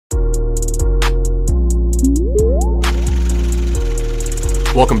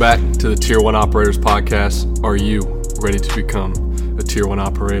Welcome back to the Tier 1 Operators Podcast. Are you ready to become a Tier 1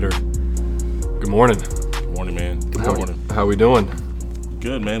 operator? Good morning. Good morning, man. Good morning. How we doing?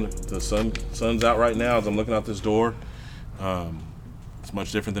 Good, man. The sun's out right now as I'm looking out this door. It's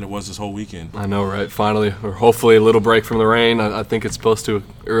much different than it was this whole weekend. I know, right? Finally, or hopefully a little break from the rain. I think it's supposed to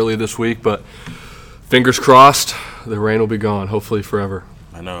early this week, but fingers crossed, the rain will be gone, hopefully forever.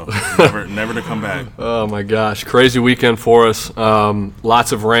 I know. Never to come back. Oh, my gosh. Crazy weekend for us.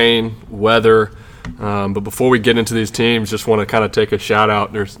 Lots of rain, weather. But before we get into these teams, just want to kind of take a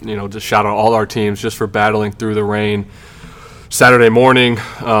shout-out. Just shout out all our teams just for battling through the rain. Saturday morning,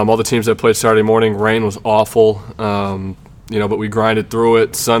 all the teams that played Saturday morning, rain was awful. But we grinded through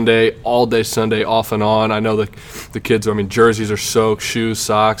it. Sunday, all day Sunday, off and on. I know the kids, jerseys are soaked, shoes,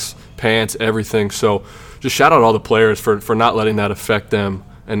 socks, pants, everything. So just shout out all the players for not letting that affect them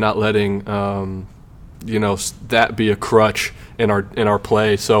and not letting that be a crutch in our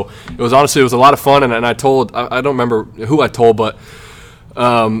play. So it was a lot of fun, and I don't remember who I told, but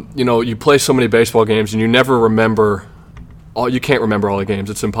you play so many baseball games and you never remember. You can't remember all the games.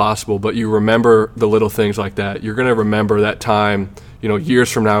 It's impossible. But you remember the little things like that. You're going to remember that time, years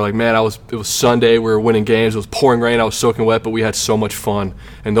from now. Like, man, it was Sunday. We were winning games. It was pouring rain. I was soaking wet, but we had so much fun.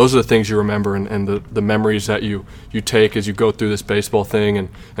 And those are the things you remember and the memories that you take as you go through this baseball thing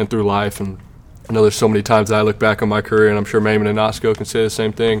and through life. And I know there's so many times that I look back on my career, and I'm sure Maimon and Osco can say the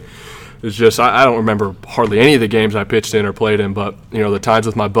same thing. It's just I don't remember hardly any of the games I pitched in or played in, but, the times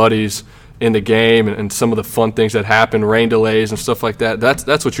with my buddies in the game and some of the fun things that happen, rain delays and stuff like that.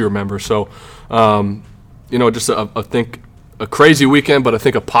 That's what you remember. So, I think a crazy weekend, but I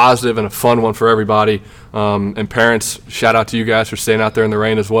think a positive and a fun one for everybody. And parents, shout out to you guys for staying out there in the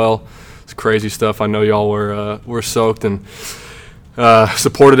rain as well. It's crazy stuff. I know y'all were soaked and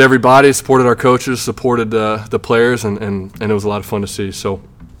supported everybody, supported our coaches, supported the players, and it was a lot of fun to see. So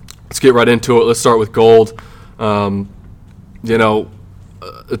let's get right into it. Let's start with gold.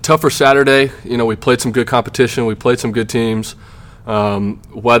 A tougher Saturday. We played some good competition. We played some good teams.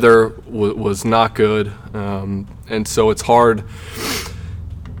 Weather was not good, and so it's hard.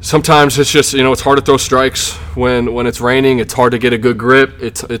 Sometimes it's just it's hard to throw strikes when it's raining. It's hard to get a good grip.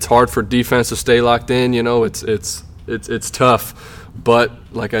 It's hard for defense to stay locked in. It's tough. But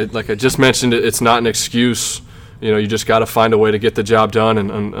like I just mentioned, it's not an excuse. You just got to find a way to get the job done.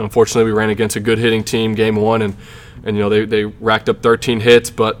 And unfortunately, we ran against a good hitting team game one, and they racked up 13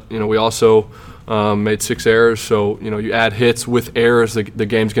 hits, but we also made 6 errors. So you add hits with errors, the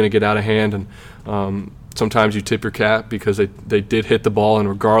game's going to get out of hand, and sometimes you tip your cap because they did hit the ball, and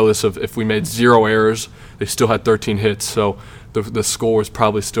regardless of if we made 0 errors, they still had 13 hits. So the score is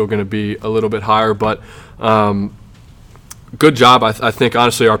probably still going to be a little bit higher, but. Good job. I think,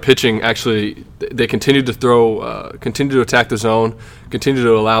 honestly, our pitching actually, they continued to throw, continued to attack the zone, continued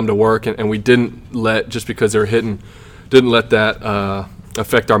to allow them to work, and we didn't let, just because they were hitting, didn't let that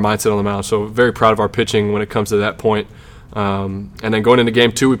affect our mindset on the mound. So very proud of our pitching when it comes to that point. And then going into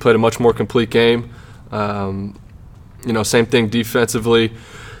game 2, we played a much more complete game. Same thing defensively.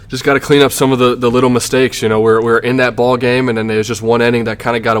 Just got to clean up some of the little mistakes. We're in that ball game, and then there's just one inning that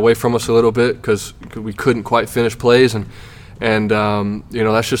kind of got away from us a little bit because we couldn't quite finish plays, and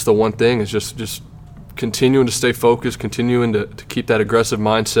that's just the one thing is just continuing to stay focused, continuing to keep that aggressive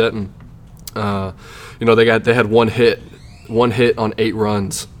mindset, and they had one hit on 8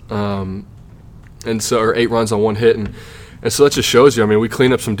 runs, or 8 runs on 1 hit, and so that just shows you. We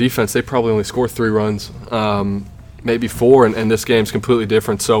cleaned up some defense. They probably only scored 3 runs. Maybe 4, and this game's completely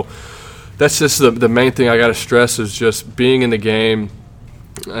different. So that's just the main thing I got to stress is just being in the game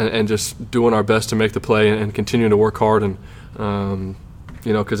and just doing our best to make the play and continuing to work hard. And,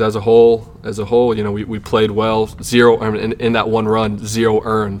 because as a whole, we played well. 0, in that 1 run, 0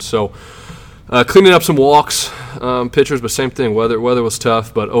 earned. So cleaning up some walks, pitchers, but same thing. Weather was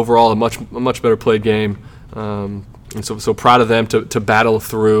tough, but overall a much better played game. And so proud of them to battle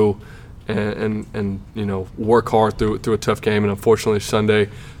through and work hard through a tough game, and unfortunately Sunday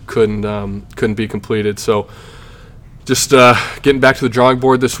couldn't be completed. So just getting back to the drawing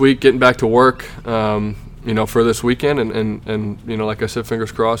board this week, getting back to work, for this weekend, and like I said,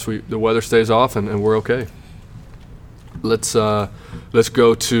 fingers crossed the weather stays off and we're okay. Let's go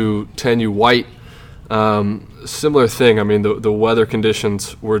to 10U White. Similar thing. The weather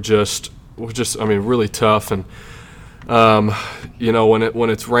conditions were just really tough, and when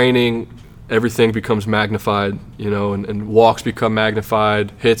it's raining, everything becomes magnified, and walks become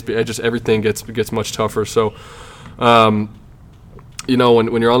magnified, hits, just everything gets much tougher. So,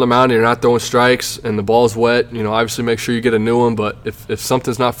 when you're on the mound and you're not throwing strikes and the ball's wet, obviously make sure you get a new one. But if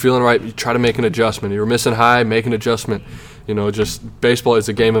something's not feeling right, you try to make an adjustment. You're missing high, make an adjustment. Just baseball is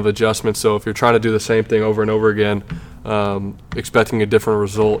a game of adjustments. So if you're trying to do the same thing over and over again, expecting a different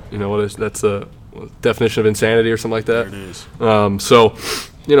result, that's a definition of insanity or something like that. There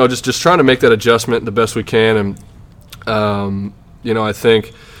it is. Just trying to make that adjustment the best we can. And, I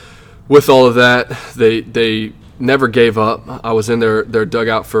think with all of that, they never gave up. I was in their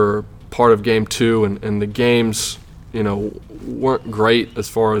dugout for part of game 2, and the games, weren't great as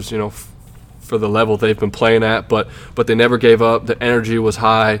far as, for the level they've been playing at, but they never gave up. The energy was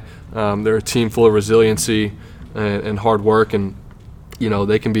high. They're a team full of resiliency and hard work, and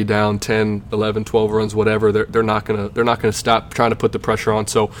they can be down 10, 11, 12 runs, whatever. They're not gonna stop trying to put the pressure on.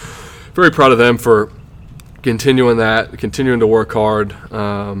 So very proud of them for continuing to work hard.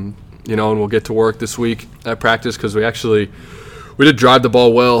 And we'll get to work this week at practice because we did drive the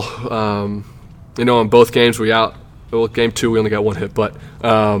ball well. In both games game 2 we only got one hit, but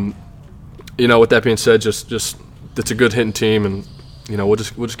with that being said, just it's a good hitting team, and we'll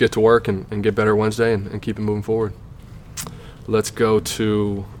just get to work and get better Wednesday and keep it moving forward. Let's go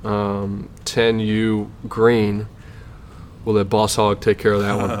to 10U Green. We'll let Boss Hog take care of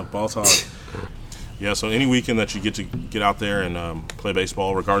that one. Boss Hog. Yeah, so any weekend that you get to get out there and play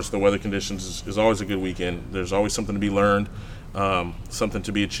baseball, regardless of the weather conditions, is always a good weekend. There's always something to be learned, something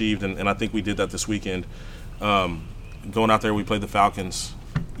to be achieved, and I think we did that this weekend. Going out there, we played the Falcons.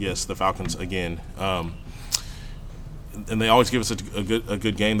 Yes, the Falcons again. And they always give us a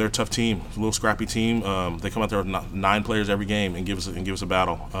good game. They're a tough team, a little scrappy team. They come out there with 9 players every game and give us a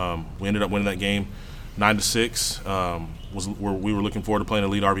battle. We ended up winning that game 9-6. We were looking forward to playing a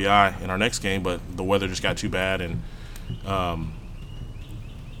lead RBI in our next game, but the weather just got too bad, and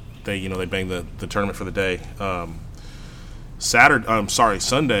they banged the tournament for the day.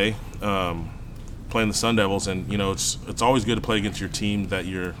 Sunday, playing the Sun Devils, and it's always good to play against your team that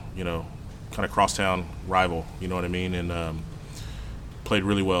you're kind of crosstown rival, you know what I mean, and played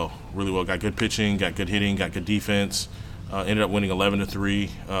really well, got good pitching, got good hitting, got good defense, ended up winning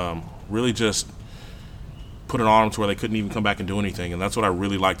 11-3, really just put it on them to where they couldn't even come back and do anything, and that's what I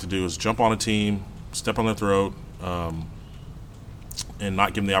really like to do, is jump on a team, step on their throat, and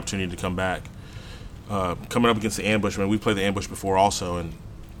not give them the opportunity to come back. Coming up against the Ambush, we played the Ambush before also, and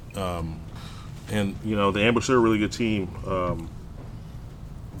the Ambush, they're a really good team.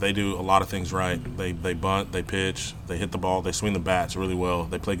 They do a lot of things right. They bunt, they pitch, they hit the ball, they swing the bats really well.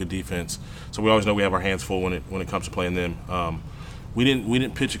 They play good defense. So we always know we have our hands full when it comes to playing them. We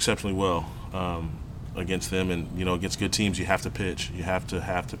didn't pitch exceptionally well against them, and against good teams you have to pitch. You have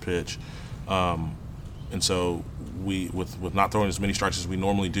to pitch. And so we with not throwing as many strikes as we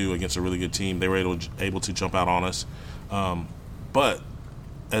normally do against a really good team, they were able to jump out on us. But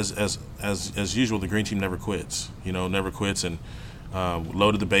as usual, the green team never quits. And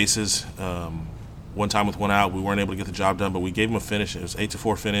loaded the bases. One time with one out, we weren't able to get the job done, but we gave them a finish. It was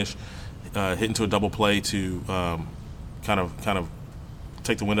 8-4 finish, hit into a double play to kind of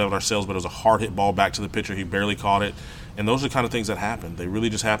take the wind out of our sails. But it was a hard hit ball back to the pitcher. He barely caught it, and those are the kind of things that happen. They really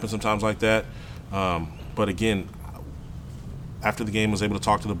just happen sometimes like that. But again, after the game, I was able to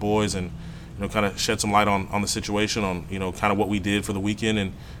talk to the boys and kind of shed some light on the situation, on kind of what we did for the weekend,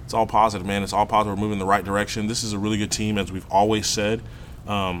 and it's all positive, man. It's all positive. We're moving in the right direction. This is a really good team, as we've always said.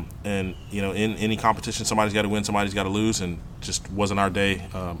 And in any competition, somebody's got to win, somebody's got to lose, and just wasn't our day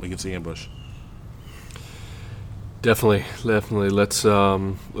against the Ambush. Definitely. Let's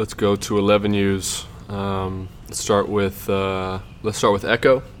go to 11U's. Let's start with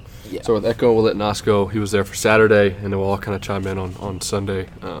Echo. Yeah. So with Echo, we'll let Nas go. He was there for Saturday, and then we'll all kind of chime in on Sunday.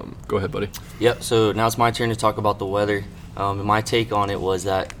 Go ahead, buddy. Yep, so now it's my turn to talk about the weather. And my take on it was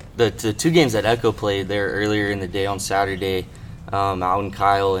that the 2 games that Echo played there earlier in the day on Saturday out in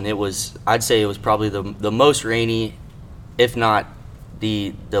Kyle, and I'd say it was probably the most rainy, if not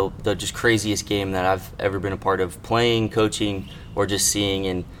the just craziest game that I've ever been a part of, playing, coaching, or just seeing.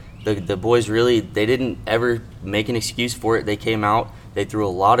 And the boys really, they didn't ever make an excuse for it. They came out. They threw a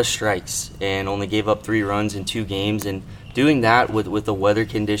lot of strikes and only gave up 3 runs in 2 games. And doing that with the weather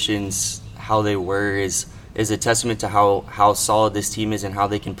conditions, how they were, is a testament to how solid this team is and how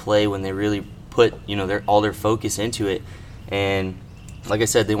they can play when they really put all their focus into it. And like I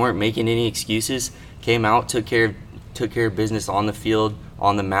said, they weren't making any excuses. Came out, took care of business on the field,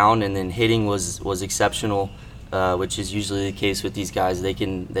 on the mound, and then hitting was exceptional, which is usually the case with these guys. They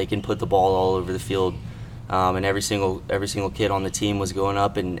can put the ball all over the field. And every single kid on the team was going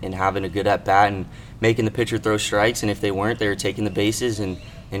up and having a good at-bat and making the pitcher throw strikes. And if they weren't, they were taking the bases and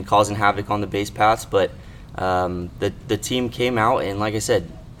causing havoc on the base paths. But the team came out, and like I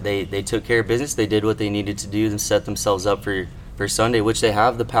said, they took care of business. They did what they needed to do and set themselves up for Sunday, which they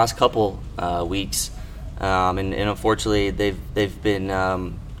have the past couple weeks. And unfortunately, they've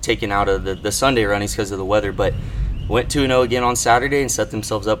been taken out of the Sunday runnings because of the weather, but went 2-0 again on Saturday and set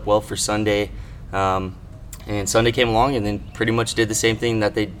themselves up well for Sunday. And Sunday came along and then pretty much did the same thing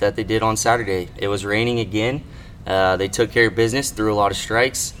that they did on Saturday. It was raining again. They took care of business, threw a lot of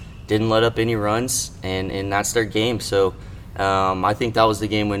strikes, didn't let up any runs, and that's their game. So I think that was the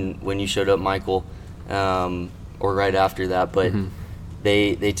game when you showed up, Michael, or right after that. But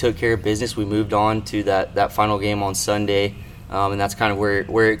they took care of business. We moved on to that final game on Sunday, and that's kind of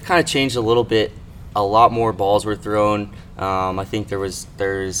where it kind of changed a little bit. A lot more balls were thrown. I think there was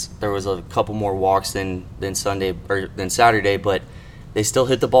a couple more walks than Saturday, but they still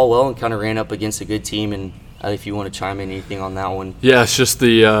hit the ball well and kind of ran up against a good team. And if you want to chime in anything on that one, yeah, it's just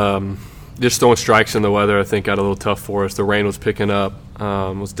just throwing strikes in the weather. I think got a little tough for us. The rain was picking up.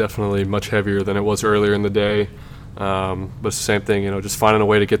 Was definitely much heavier than it was earlier in the day. But it's the same thing, just finding a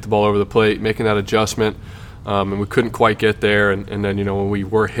way to get the ball over the plate, making that adjustment. And we couldn't quite get there, and then when we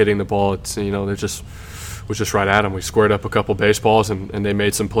were hitting the ball, it's they was just right at them. We squared up a couple baseballs, and they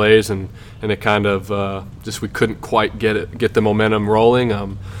made some plays, and it kind of we couldn't quite get the momentum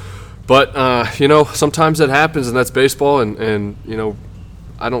rolling. But sometimes that happens, and that's baseball, and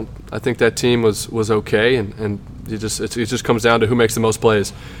I think that team was okay, and it just comes down to who makes the most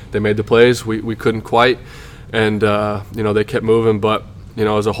plays. They made the plays, we couldn't quite, and they kept moving, but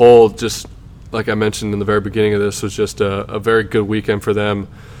as a whole, just like I mentioned in the very beginning of this, was just a very good weekend for them.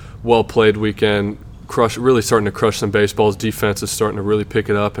 Well played weekend. Really starting to crush some baseballs. Defense is starting to really pick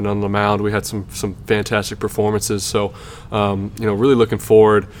it up, and on the mound we had some fantastic performances. So, really looking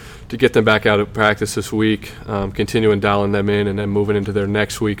forward to get them back out of practice this week, continuing dialing them in, and then moving into their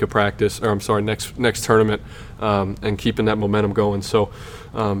next week of practice, next tournament, and keeping that momentum going. So,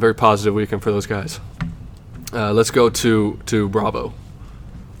 very positive weekend for those guys. Let's go to Bravo.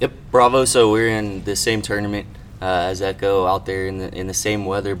 Yep, Bravo. So we're in the same tournament as Echo out there in the same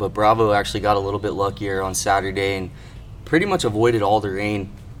weather, but Bravo actually got a little bit luckier on Saturday and pretty much avoided all the rain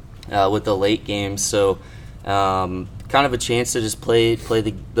with the late games. So kind of a chance to just play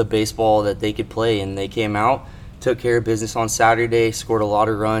the baseball that they could play, and they came out, took care of business on Saturday, scored a lot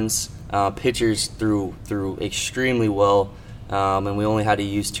of runs. Pitchers threw extremely well, and we only had to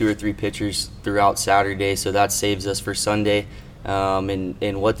use 2 or 3 pitchers throughout Saturday, so that saves us for Sunday.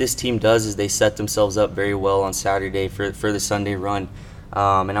 And what this team does is they set themselves up very well on Saturday for the Sunday run.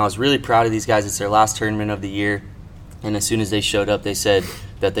 And I was really proud of these guys. It's their last tournament of the year, and as soon as they showed up, they said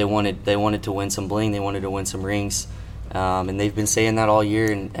that they wanted to win some bling, they wanted to win some rings, and they've been saying that all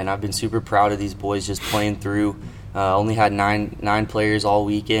year. And I've been super proud of these boys just playing through. Only had nine players all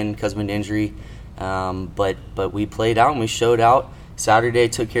weekend because of an injury, but we played out and we showed out. Saturday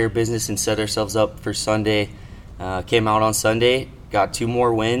took care of business and set ourselves up for Sunday. Came out on Sunday, got 2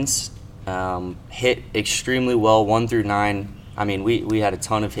 more wins, hit extremely well 1 through 9. I mean, we had a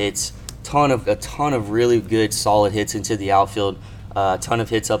ton of hits, a ton of really good solid hits into the outfield, a ton of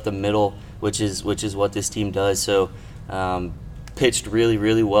hits up the middle, which is what this team does. So pitched really,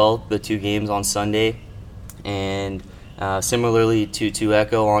 really well the 2 games on Sunday, and similarly to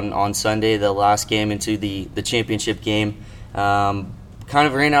Echo on Sunday, the last game into the championship game. Kind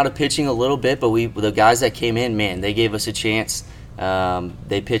of ran out of pitching a little bit, but the guys that came in, man, they gave us a chance.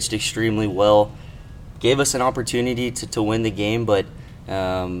 They pitched extremely well, gave us an opportunity to win the game, but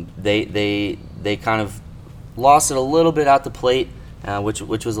they kind of lost it a little bit at the plate, which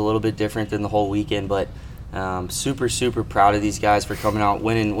was a little bit different than the whole weekend. But super, super proud of these guys for coming out,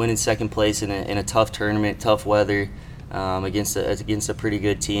 winning second place in a tough tournament, tough weather, against a pretty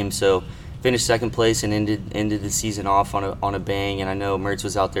good team. So finished second place and ended the season off on a bang, and I know Mertz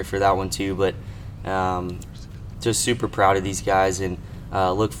was out there for that one too. But just super proud of these guys, and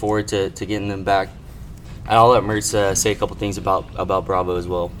look forward to getting them back. And I'll let Mertz say a couple things about Bravo as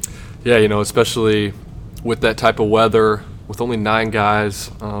well. Yeah, especially with that type of weather, with only 9 guys,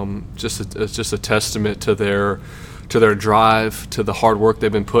 it's just a testament to their drive, to the hard work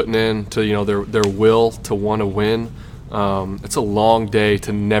they've been putting in, to their will to want to win. It's a long day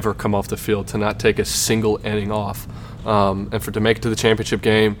to never come off the field, to not take a single inning off, and to make it to the championship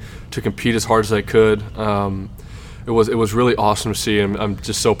game, to compete as hard as they could. It was really awesome to see, and I'm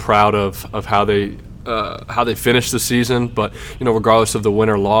just so proud of how they finished the season. But regardless of the win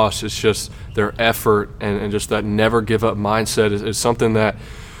or loss, it's just their effort and just that never give up mindset is something that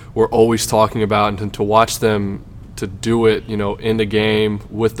we're always talking about, and to watch them to do it, in the game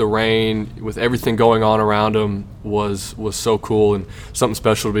with the rain, with everything going on around them was so cool and something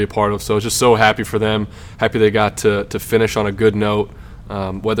special to be a part of. So I was just so happy for them, happy they got to finish on a good note,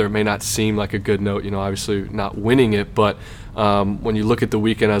 whether it may not seem like a good note, obviously not winning it, but when you look at the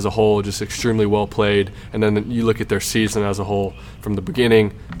weekend as a whole, just extremely well played, and then you look at their season as a whole from the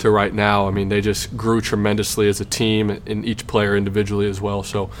beginning to right now. I mean, they just grew tremendously as a team and each player individually as well.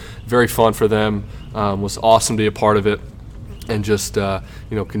 So very fun for them. Was awesome to be a part of it, and just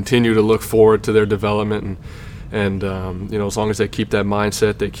continue to look forward to their development and as long as they keep that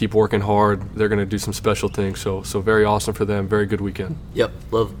mindset, they keep working hard, they're going to do some special things. So very awesome for them. Very good weekend. Yep,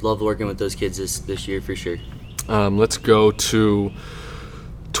 love working with those kids this year for sure. Let's go to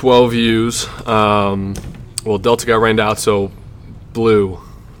 12U's. Delta got rained out, so blue.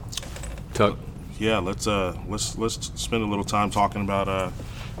 Tuck. Yeah, let's spend a little time talking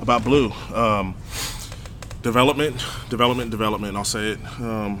about blue. Development. I'll say it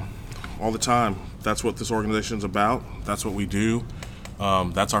all the time. That's what this organization's about. That's what we do.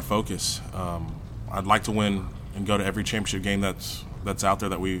 That's our focus. I'd like to win and go to every championship game that's out there,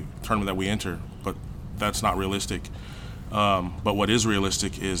 tournament that we enter, but that's not realistic. But what is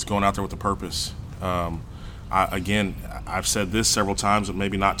realistic is going out there with a purpose. I've said this several times, but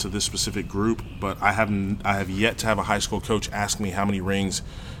maybe not to this specific group, but I have yet to have a high school coach ask me how many rings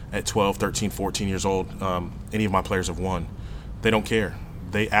at 12, 13, 14 years old any of my players have won. They don't care.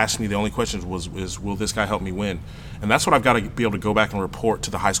 They asked me, the only question is will this guy help me win? And that's what I've got to be able to go back and report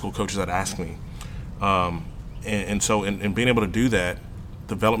to the high school coaches that ask me. So being able to do that,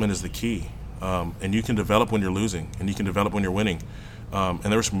 development is the key. And you can develop when you're losing, and you can develop when you're winning. And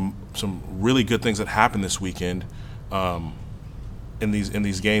there were some really good things that happened this weekend in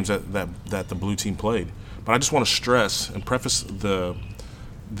these games that the blue team played. But I just want to stress and preface the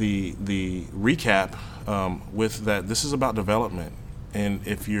recap with that this is about development. And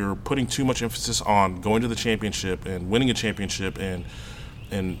if you're putting too much emphasis on going to the championship and winning a championship and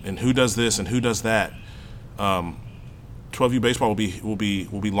who does this and who does that, 12U baseball will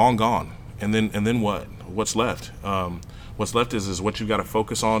be long gone. And then what? What's left? What's left is what you've got to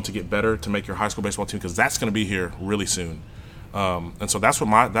focus on to get better, to make your high school baseball team, because that's going to be here really soon. And so that's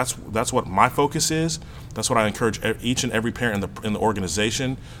what my focus is. That's what I encourage each and every parent in the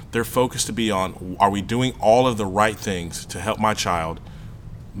organization. Their focus to be on: are we doing all of the right things to help my child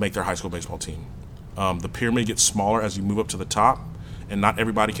make their high school baseball team? The pyramid gets smaller as you move up to the top, and not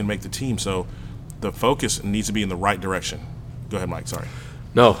everybody can make the team. So the focus needs to be in the right direction. Go ahead, Mike. Sorry.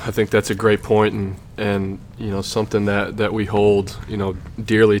 No, I think that's a great point, and something that we hold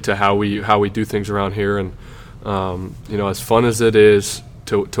dearly to how we do things around here, and as fun as it is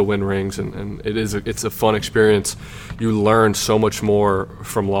to win rings, and it's a fun experience, you learn so much more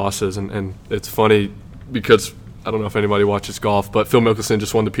from losses, and it's funny because I don't know if anybody watches golf, but Phil Mickelson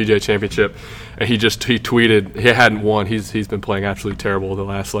just won the PGA Championship, and he tweeted he hadn't won. He's been playing absolutely terrible the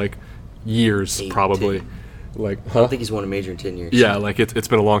last years, probably. 10. I don't think he's won a major in 10 years. Yeah, it's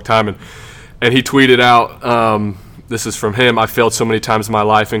been a long time, and he tweeted out, this is from him: "I failed so many times in my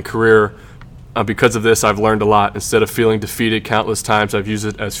life and career. Because of this, I've learned a lot. Instead of feeling defeated countless times, I've used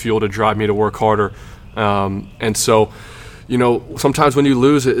it as fuel to drive me to work harder." And so, sometimes when you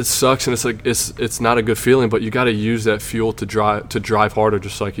lose, it sucks, and it's not a good feeling. But you got to use that fuel to drive harder,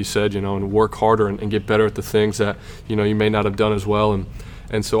 just like you said, and work harder and get better at the things that you may not have done as well.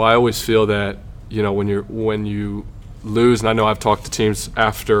 And so I always feel that when you lose, and I know I've talked to teams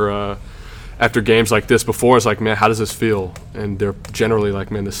after games like this before, it's like, man, how does this feel? And they're generally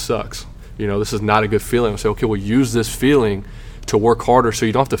like, man, this sucks. This is not a good feeling. I say, okay, well, use this feeling to work harder so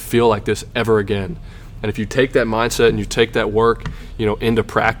you don't have to feel like this ever again. And if you take that mindset and you take that work, into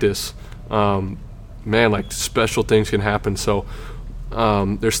practice, man, special things can happen. So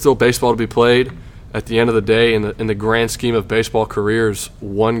there's still baseball to be played. At the end of the day, in the grand scheme of baseball careers,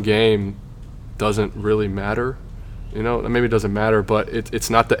 one game doesn't really matter. Maybe it doesn't matter, but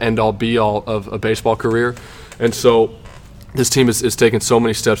it's not the end-all, be-all of a baseball career. And so this team is taking so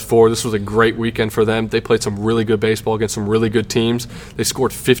many steps forward. This was a great weekend for them. They played some really good baseball against some really good teams. They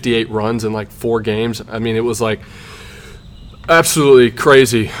scored 58 runs in 4 games. I mean, it was absolutely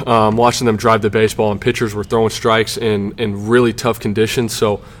crazy watching them drive the baseball, and pitchers were throwing strikes in really tough conditions.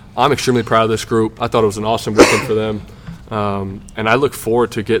 So I'm extremely proud of this group. I thought it was an awesome weekend for them. And I look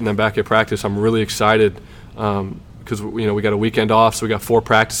forward to getting them back at practice. I'm really excited because we got a weekend off, so we got 4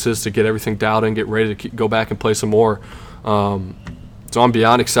 practices to get everything dialed in, get ready to go back and play some more. So I'm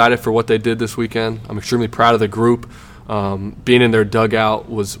beyond excited for what they did this weekend. I'm extremely proud of the group. Being in their dugout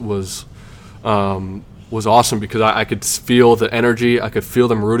was was awesome because I could feel the energy. I could feel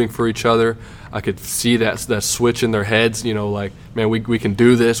them rooting for each other. I could see that switch in their heads, like, man, we can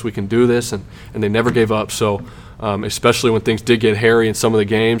do this, and they never gave up. So especially when things did get hairy in some of the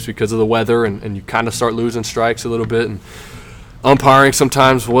games because of the weather and you kind of start losing strikes a little bit. And umpiring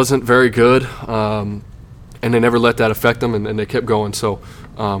sometimes wasn't very good, and they never let that affect them, and they kept going. So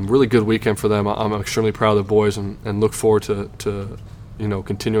really good weekend for them. I'm extremely proud of the boys and look forward to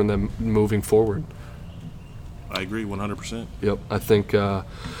continuing them moving forward. I agree 100%. Yep, I think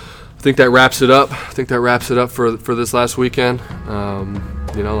that wraps it up. I think that wraps it up for this last weekend.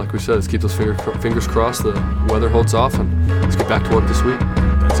 Like we said, let's keep those fingers crossed. The weather holds off, and let's get back to work this week.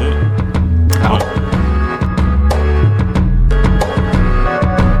 That's it. Out.